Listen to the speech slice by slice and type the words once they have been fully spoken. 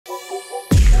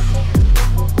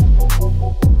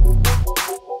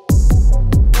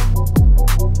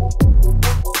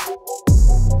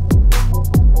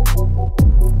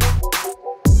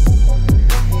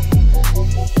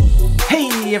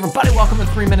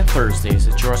3 Minute Thursdays.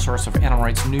 It's your source of animal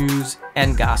rights news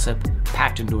and gossip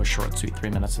packed into a short, sweet 3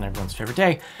 minutes on everyone's favorite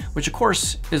day, which of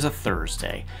course is a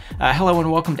Thursday. Hello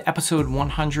and welcome to episode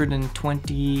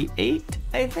 128,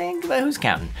 I think, but who's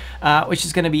counting? Which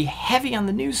is going to be heavy on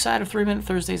the news side of 3 Minute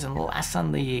Thursdays and less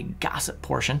on the gossip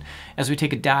portion as we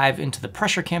take a dive into the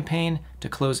pressure campaign to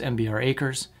close MBR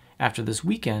Acres after this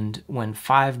weekend when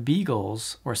 5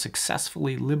 Beagles were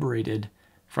successfully liberated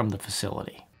from the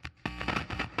facility.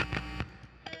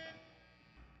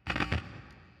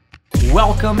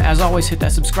 Welcome. As always, hit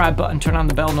that subscribe button, turn on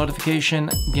the bell notification,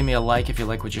 give me a like if you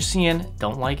like what you're seeing.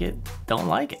 Don't like it, don't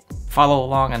like it. Follow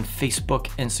along on Facebook,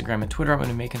 Instagram, and Twitter. I'm going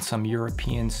to be making some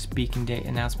European speaking day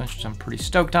announcements, which I'm pretty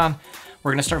stoked on.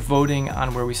 We're going to start voting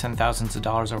on where we send thousands of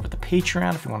dollars over to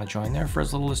Patreon if you want to join there for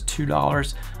as little as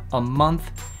 $2 a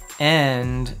month.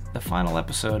 And the final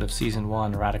episode of season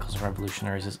 1, Radicals and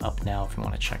Revolutionaries, is up now if you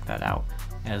want to check that out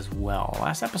as well.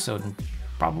 Last episode,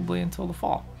 probably until the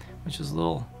fall, which is a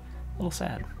little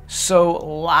sad. So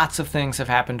lots of things have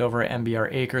happened over at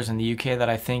MBR Acres in the UK that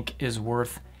I think is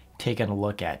worth taking a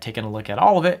look at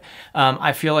all of it.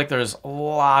 I feel like there's a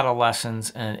lot of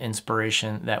lessons and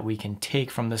inspiration that we can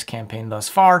take from this campaign thus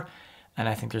far, and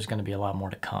I think there's going to be a lot more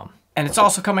to come. And it's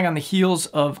also coming on the heels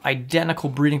of identical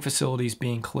breeding facilities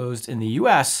being closed in the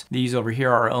US. These over here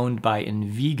are owned by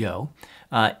Invigo.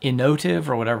 Innovative,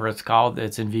 or whatever it's called,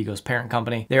 it's Invigo's parent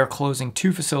company. They are closing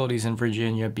 2 facilities in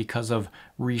Virginia because of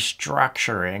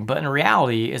restructuring, but in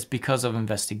reality, it's because of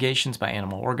investigations by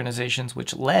animal organizations,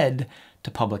 which led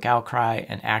to public outcry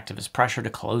and activist pressure to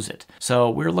close it. So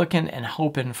we're looking and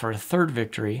hoping for a third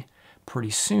victory pretty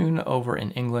soon over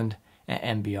in England at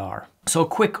MBR. So a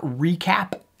quick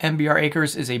recap. MBR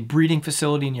Acres is a breeding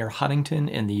facility near Huntington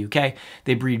in the UK.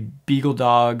 They breed Beagle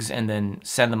dogs and then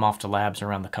send them off to labs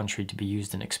around the country to be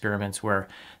used in experiments where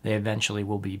they eventually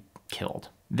will be killed.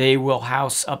 They will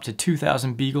house up to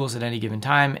 2,000 Beagles at any given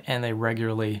time, and they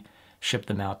regularly ship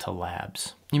them out to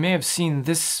labs. You may have seen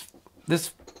this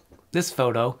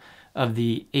photo of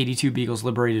the 82 Beagles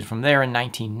liberated from there in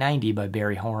 1990 by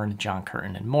Barry Horn, John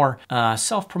Curtin, and more.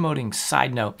 Self-promoting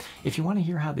side note, if you want to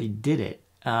hear how they did it,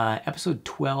 episode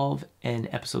 12 and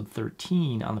episode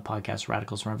 13 on the podcast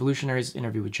Radicals and Revolutionaries,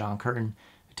 interview with John Curtin,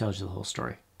 who tells you the whole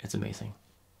story. It's amazing.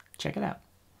 Check it out.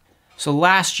 So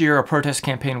last year, a protest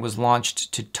campaign was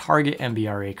launched to target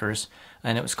MBR Acres,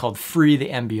 and it was called Free the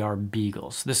MBR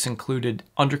Beagles. This included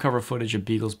undercover footage of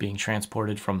Beagles being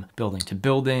transported from building to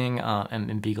building,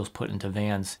 and Beagles put into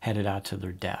vans headed out to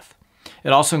their death.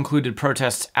 It also included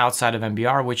protests outside of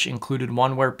MBR, which included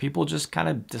one where people just kind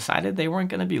of decided they weren't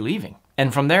going to be leaving.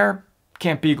 And from there,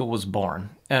 Camp Beagle was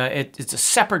born. It's a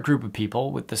separate group of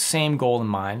people with the same goal in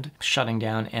mind, shutting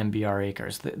down MBR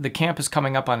Acres. The camp is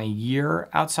coming up on a year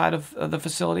outside of the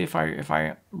facility, if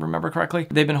I remember correctly.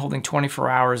 They've been holding 24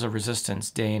 hours of resistance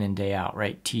day in and day out,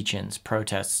 right? Teach-ins,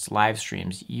 protests, live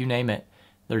streams, you name it.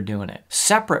 They're doing it.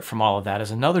 Separate from all of that is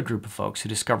another group of folks who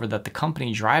discovered that the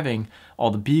company driving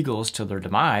all the Beagles to their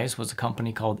demise was a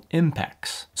company called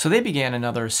Impex. So they began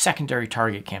another secondary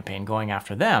target campaign going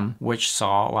after them, which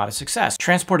saw a lot of success.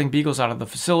 Transporting Beagles out of the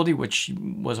facility, which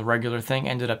was a regular thing,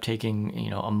 ended up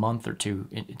taking, a month or two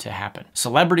to happen.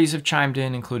 Celebrities have chimed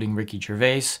in, including Ricky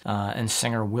Gervais and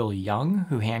singer Will Young,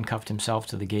 who handcuffed himself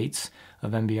to the gates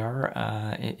of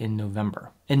MBR in November.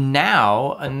 And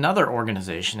now another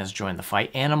organization has joined the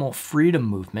fight, Animal Freedom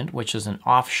Movement, which is an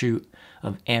offshoot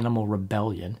of Animal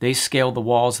Rebellion. They scaled the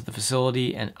walls of the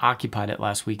facility and occupied it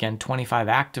last weekend. 25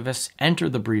 activists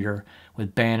entered the breeder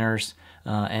with banners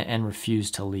and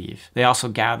refused to leave. They also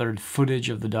gathered footage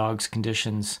of the dog's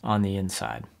conditions on the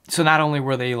inside. So not only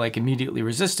were they immediately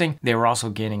resisting, they were also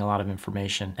gaining a lot of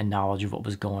information and knowledge of what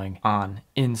was going on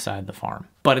inside the farm.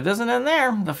 But it doesn't end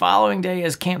there. The following day,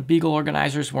 as Camp Beagle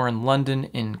organizers were in London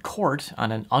in court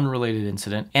on an unrelated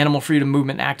incident, Animal Freedom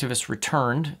Movement activists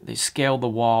returned. They scaled the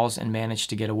walls and managed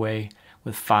to get away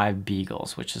with 5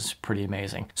 Beagles, which is pretty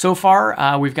amazing. So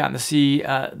far, we've gotten to see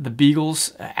the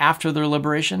Beagles after their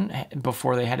liberation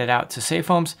before they headed out to safe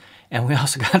homes, and we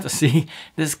also got to see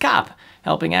this cop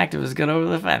helping activists get over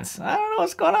the fence. I don't know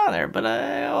what's going on there, but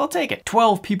I'll take it.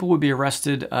 12 people would be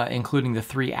arrested, including the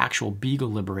 3 actual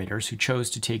Beagle liberators who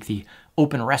chose to take the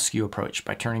open rescue approach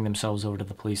by turning themselves over to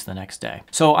the police the next day.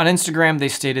 So on Instagram, they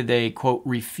stated they, quote,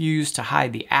 refuse to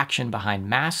hide the action behind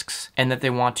masks, and that they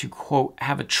want to, quote,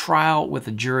 have a trial with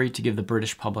a jury to give the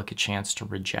British public a chance to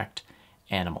reject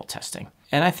animal testing.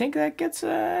 And I think that gets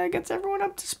everyone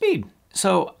up to speed.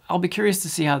 So I'll be curious to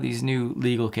see how these new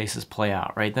legal cases play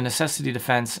out, right? The necessity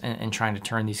defense and trying to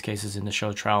turn these cases into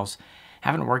show trials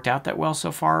haven't worked out that well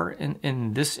so far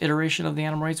in this iteration of the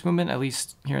animal rights movement, at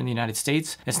least here in the United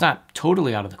States. It's not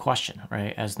totally out of the question,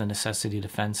 right? As the necessity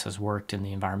defense has worked in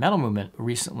the environmental movement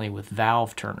recently with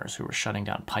valve turners who were shutting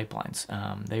down pipelines.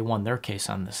 They won their case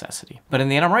on necessity. But in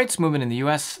the animal rights movement in the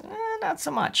US, not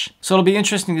so much. So it'll be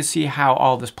interesting to see how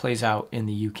all this plays out in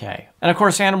the UK. And of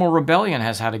course, Animal Rebellion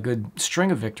has had a good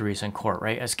string of victories in court,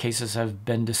 right? As cases have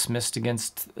been dismissed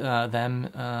against them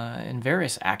in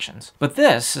various actions. But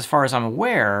this, as far as I'm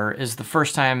aware, is the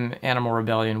first time Animal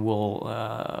Rebellion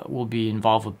will be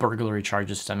involved with burglary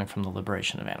charges stemming from the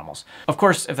liberation of animals. Of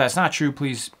course, if that's not true,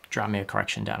 please drop me a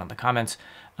correction down in the comments.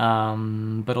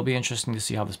 But it'll be interesting to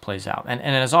see how this plays out. And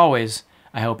as always,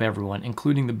 I hope everyone,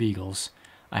 including the Beagles,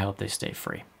 I hope they stay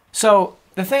free. So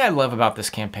the thing I love about this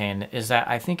campaign is that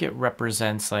I think it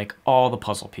represents like all the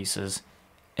puzzle pieces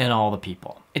and all the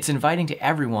people. It's inviting to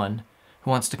everyone who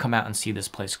wants to come out and see this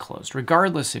place closed,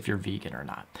 regardless if you're vegan or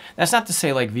not. That's not to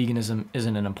say like veganism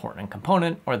isn't an important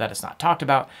component or that it's not talked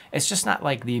about. It's just not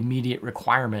like the immediate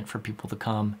requirement for people to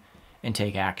come and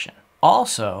take action.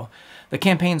 Also, the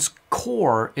campaign's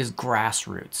core is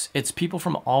grassroots. It's people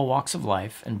from all walks of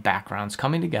life and backgrounds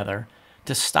coming together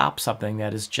to stop something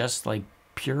that is just like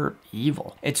pure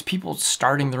evil. It's people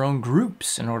starting their own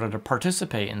groups in order to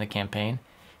participate in the campaign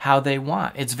how they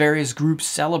want. It's various groups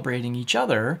celebrating each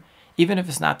other, even if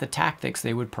it's not the tactics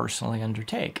they would personally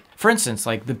undertake. For instance,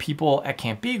 like the people at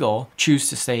Camp Beagle choose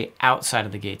to stay outside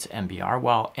of the gates of MBR,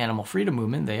 while Animal Freedom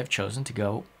Movement, they have chosen to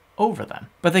go over them.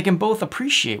 But they can both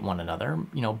appreciate one another,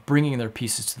 you know, bringing their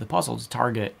pieces to the puzzle to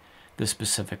target the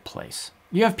specific place.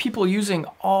 You have people using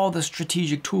all the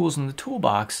strategic tools in the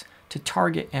toolbox to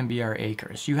target MBR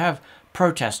Acres. You have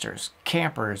protesters,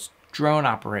 campers, drone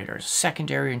operators,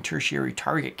 secondary and tertiary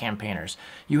target campaigners.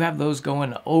 You have those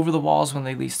going over the walls when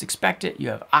they least expect it. You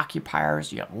have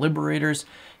occupiers, you have liberators,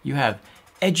 you have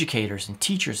educators and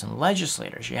teachers and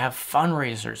legislators. You have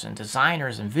fundraisers and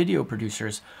designers and video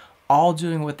producers, all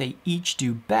doing what they each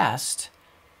do best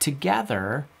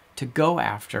together to go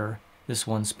after this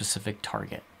one specific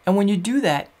target. And when you do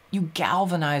that, you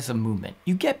galvanize a movement.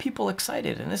 You get people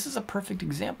excited, and this is a perfect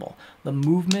example. The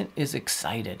movement is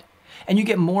excited, and you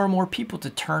get more and more people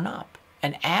to turn up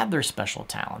and add their special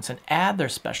talents and add their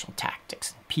special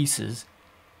tactics and pieces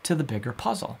to the bigger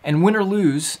puzzle. And win or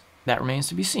lose, that remains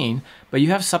to be seen, but you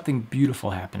have something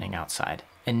beautiful happening outside.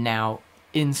 And now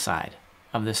inside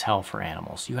of this hell for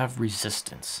animals, you have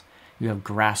resistance. You have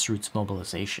grassroots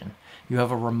mobilization. You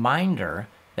have a reminder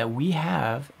that we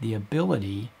have the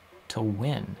ability to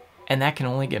win. And that can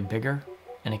only get bigger,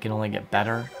 and it can only get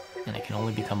better, and it can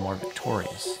only become more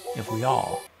victorious if we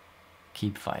all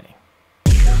keep fighting.